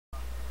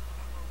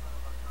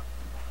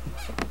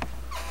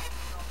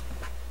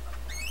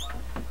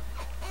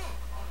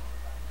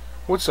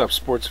What's up,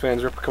 sports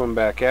fans? Ripper coming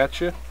back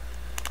at you.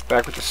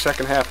 Back with the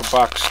second half of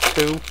box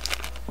 2.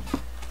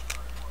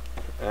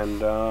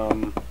 And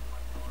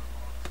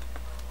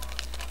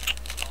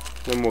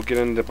then we'll get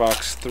into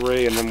box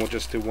 3, and then we'll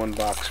just do one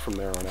box from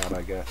there on out,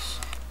 I guess.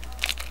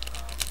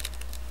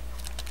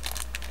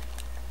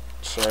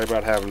 Sorry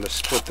about having to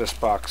split this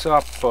box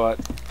up, but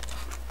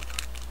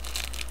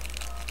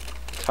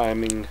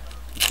timing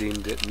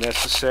deemed it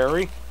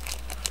necessary.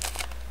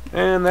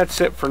 And that's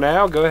it for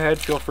now. Go ahead,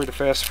 feel free to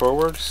fast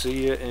forward.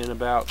 See you in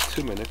about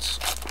 2 minutes.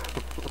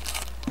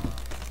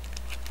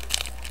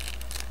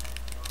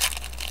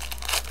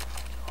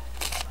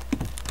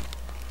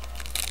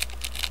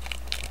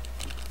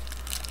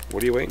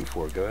 What are you waiting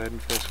for? Go ahead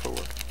and fast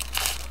forward.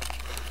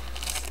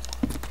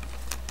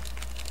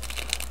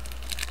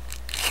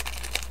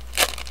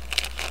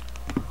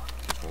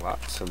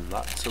 Lots and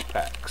lots of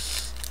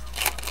packs.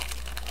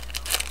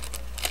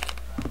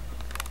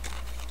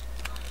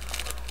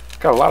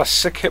 Got a lot of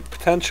sick hit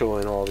potential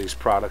in all these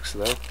products,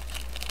 though.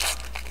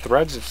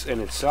 Threads in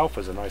itself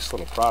is a nice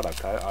little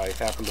product. I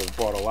happen to have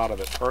bought a lot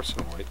of it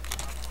personally.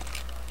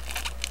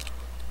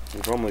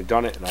 We've only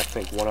done it in, I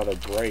think, one other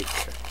break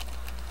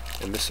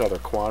in this other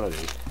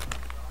quantity.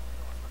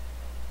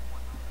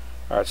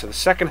 Alright, so the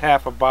second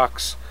half of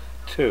box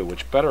 2,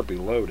 which better be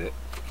loaded.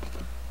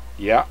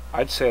 Yeah,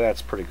 I'd say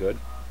that's pretty good.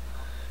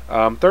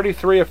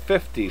 33 of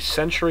 50,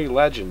 Century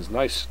Legends.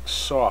 Nice,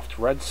 soft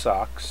Red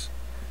Sox.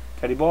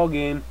 Teddy ball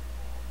game.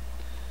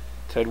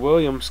 Ted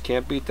Williams,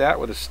 can't beat that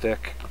with a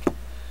stick.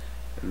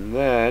 And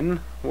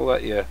then we'll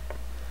let you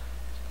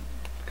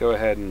go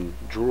ahead and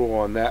drool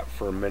on that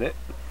for a minute.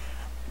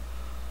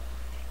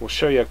 We'll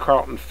show you a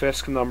Carlton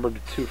Fisk numbered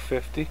to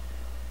 250.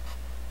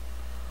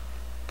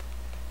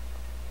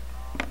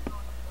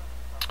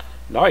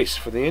 Nice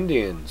for the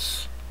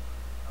Indians.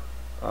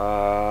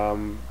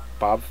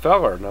 Bob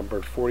Feller,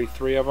 numbered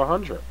 43 of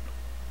 100.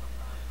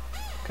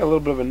 Got a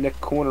little bit of a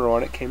nick corner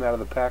on it. Came out of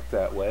the pack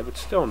that way, but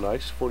still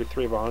nice.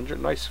 43 of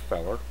 100. Nice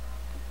Feller.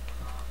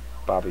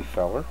 Bobby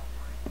Feller.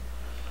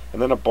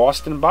 And then a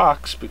Boston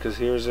box, because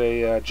here's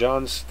a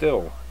John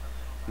Still,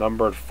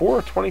 numbered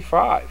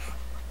 425.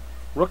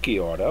 Rookie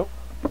auto.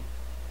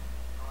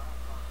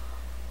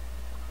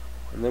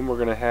 And then we're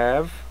going to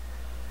have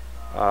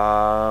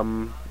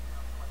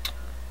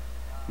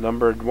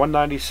numbered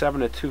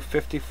 197 to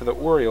 250 for the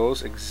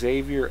Orioles,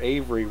 Xavier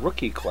Avery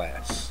rookie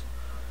class.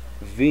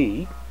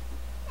 V.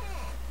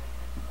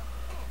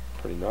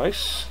 Pretty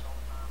nice.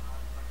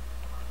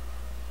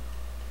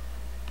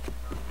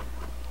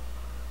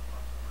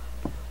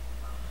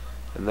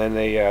 And then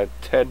a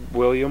Ted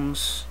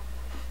Williams,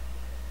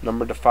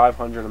 numbered to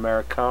 500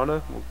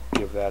 Americana. We'll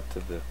give that to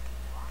the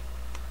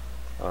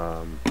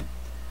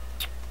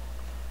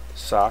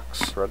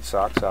Sox, Red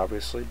Sox,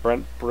 obviously.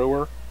 Brent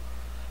Brewer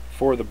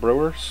for the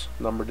Brewers,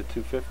 numbered to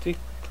 250.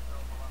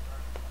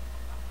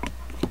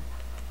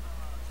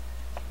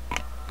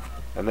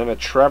 And then a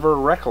Trevor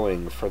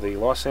Reckling for the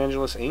Los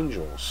Angeles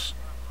Angels,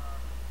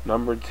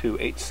 numbered to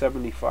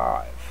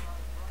 875.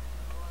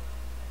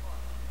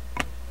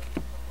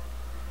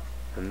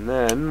 And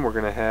then we're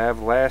going to have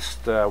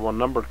last one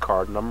numbered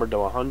card, numbered to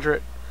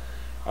 100.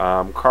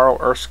 Carl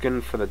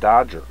Erskine for the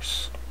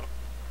Dodgers,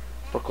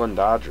 Brooklyn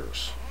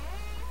Dodgers.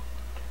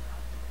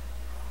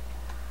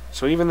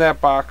 So even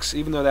that box,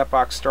 even though that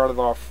box started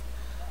off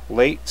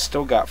late,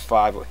 still got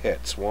 5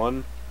 hits.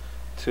 1,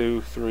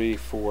 2, 3,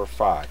 4,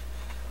 5.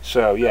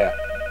 So yeah,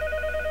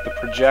 the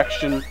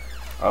projection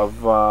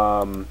of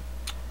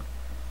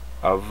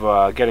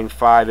getting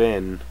 5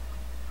 in,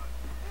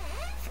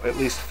 at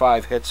least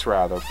 5 hits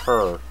rather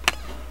per,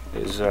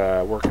 is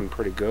working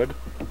pretty good.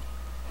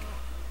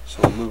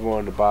 So we'll move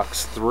on to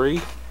box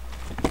 3.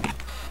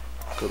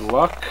 Good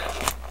luck.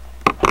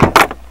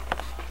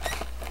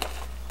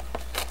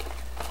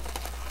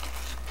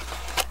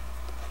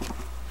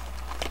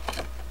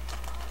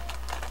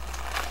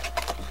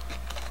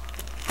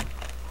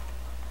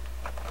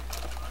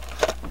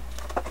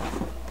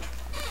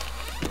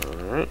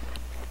 Alright.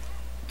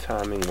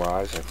 Timing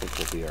wise, I think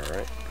we'll be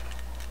alright.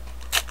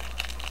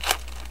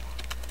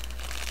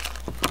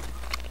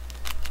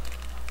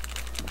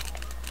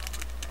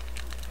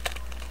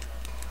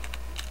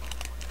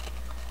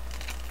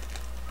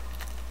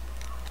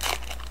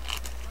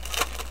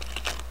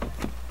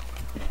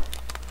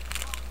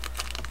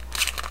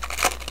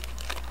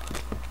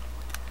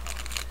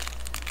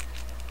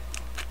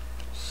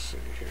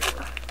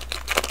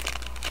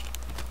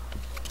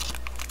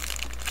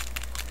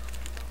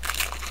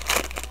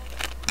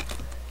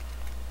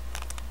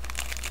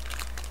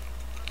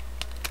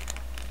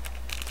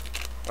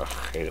 Ugh,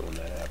 I hate it when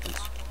that happens.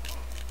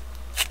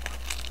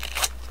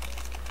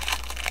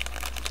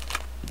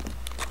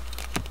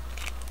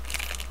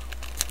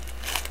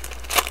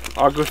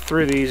 I'll go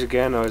through these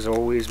again, as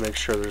always. Make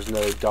sure there's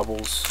no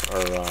doubles,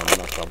 or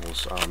not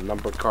doubles,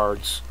 numbered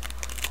cards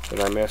that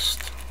I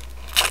missed.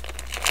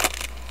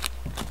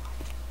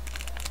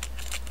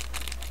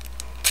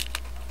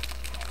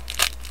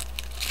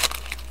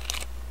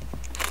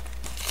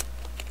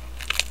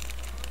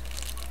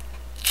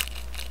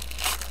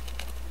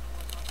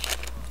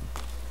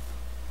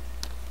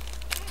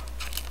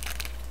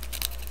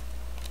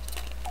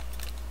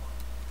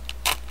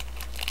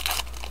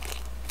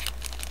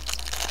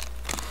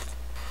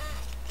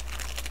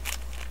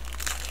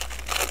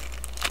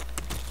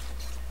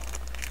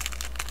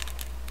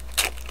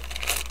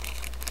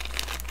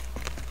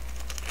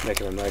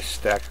 Making a nice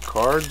stack of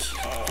cards.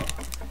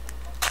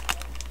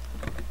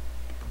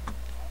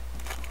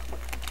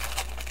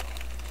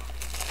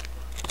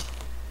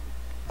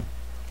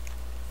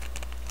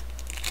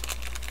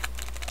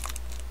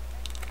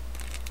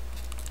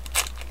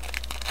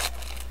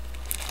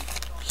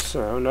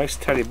 So, nice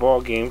Teddy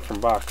Ball game from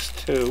box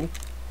 2.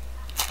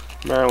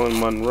 Marilyn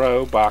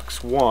Monroe,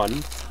 box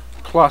 1.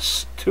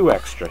 Plus 2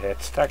 extra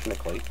hits,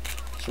 technically,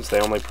 since they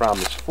only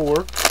promised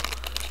 4.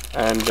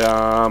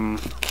 And,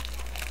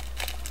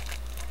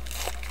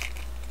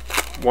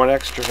 1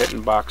 extra hit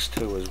in box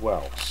 2 as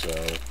well.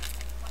 So,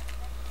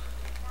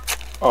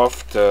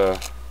 off to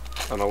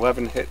an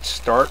 11-hit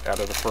start out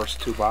of the first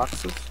 2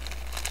 boxes.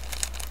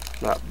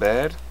 Not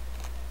bad.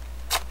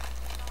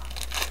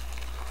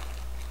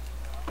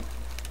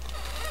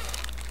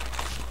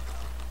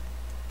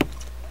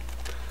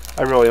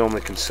 I really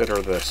only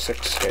consider the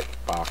 6-hit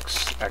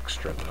box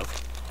extra, though.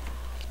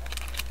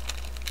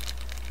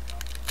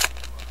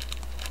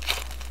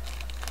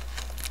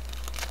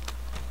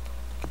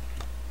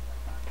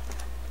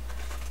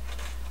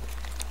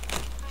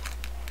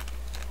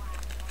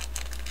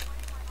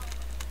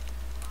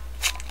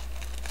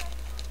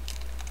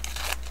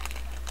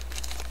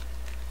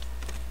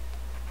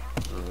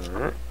 All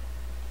right.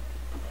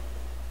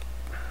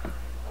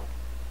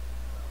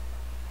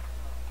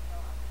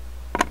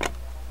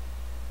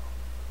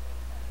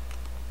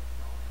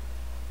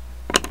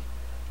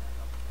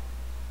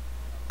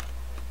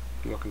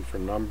 Looking for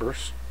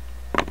numbers.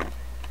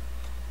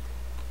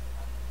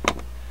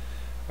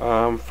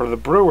 For the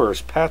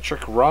Brewers,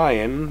 Patrick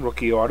Ryan,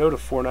 rookie auto to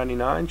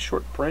 $4.99,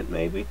 short print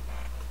maybe,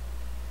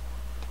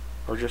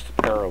 or just a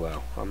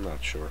parallel. I'm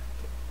not sure.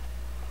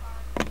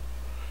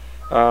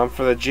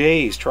 For the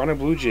Jays, Toronto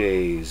Blue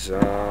Jays,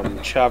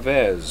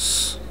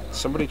 Chavez,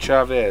 somebody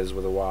Chavez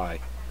with a Y,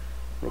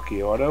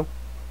 rookie auto.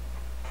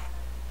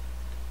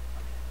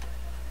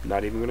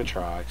 Not even gonna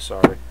try.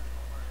 Sorry.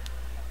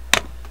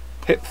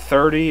 Hit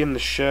 30 in the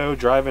show,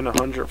 driving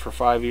 100 for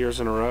 5 years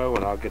in a row,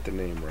 and I'll get the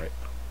name right.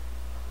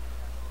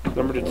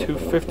 Number to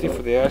 250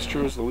 for the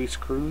Astros, Luis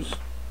Cruz.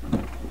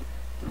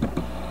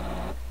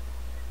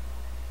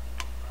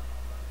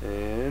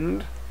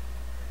 And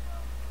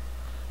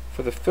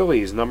for the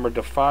Phillies, numbered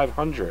to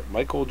 500,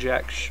 Michael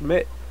Jack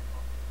Schmidt.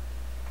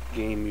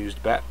 Game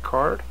used bat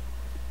card.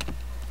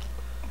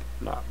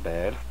 Not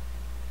bad.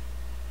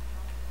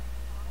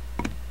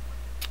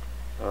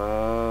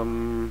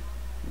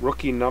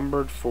 Rookie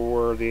numbered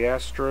for the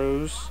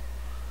Astros,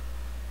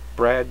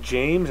 Brad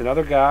James,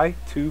 another guy,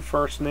 2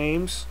 first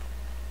names.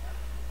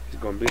 He's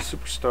going to be a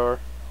superstar.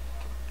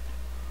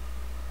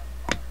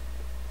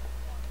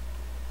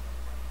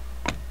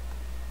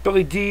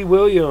 Billy D.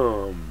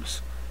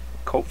 Williams,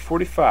 Colt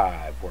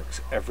 45, works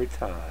every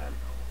time.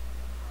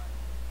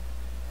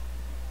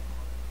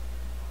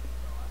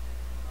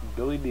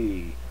 Billy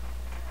D.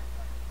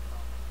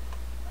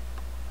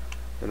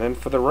 And then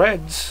for the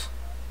Reds,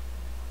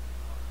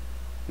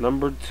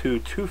 numbered to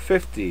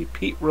 250,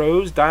 Pete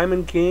Rose,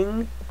 Diamond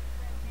King,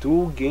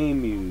 dual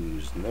game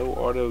used, no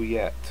auto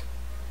yet.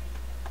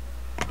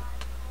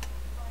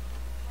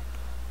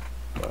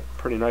 But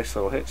pretty nice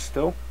little hit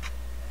still.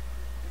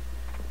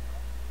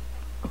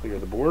 Clear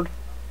the board.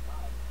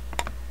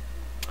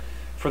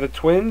 For the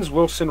Twins,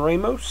 Wilson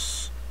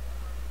Ramos,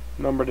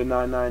 numbered to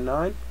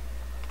 999.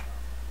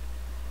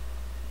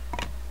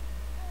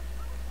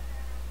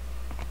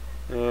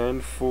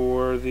 And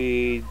for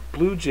the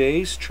Blue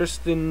Jays,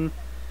 Tristan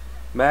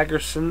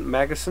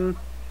Magasin,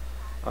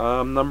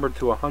 numbered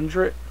to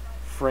 100,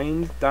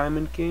 framed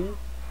Diamond King.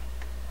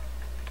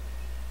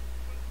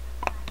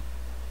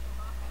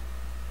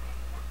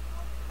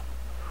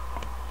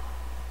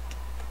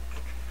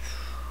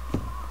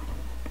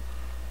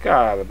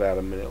 Got about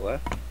a minute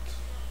left.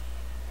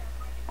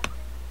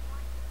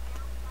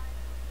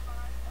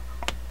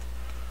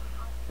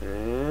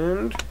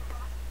 And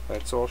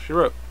that's all she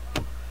wrote.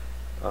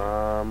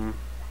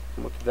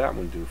 What did that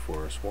one do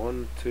for us?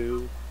 1,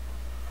 2,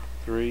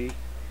 3,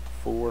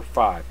 4,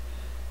 5.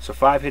 So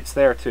 5 hits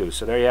there too.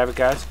 So there you have it,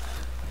 guys.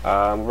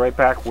 Right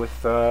back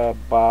with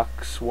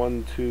box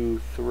 1,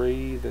 2,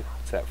 3.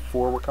 That's that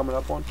 4 we're coming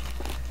up on.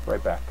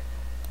 Right back.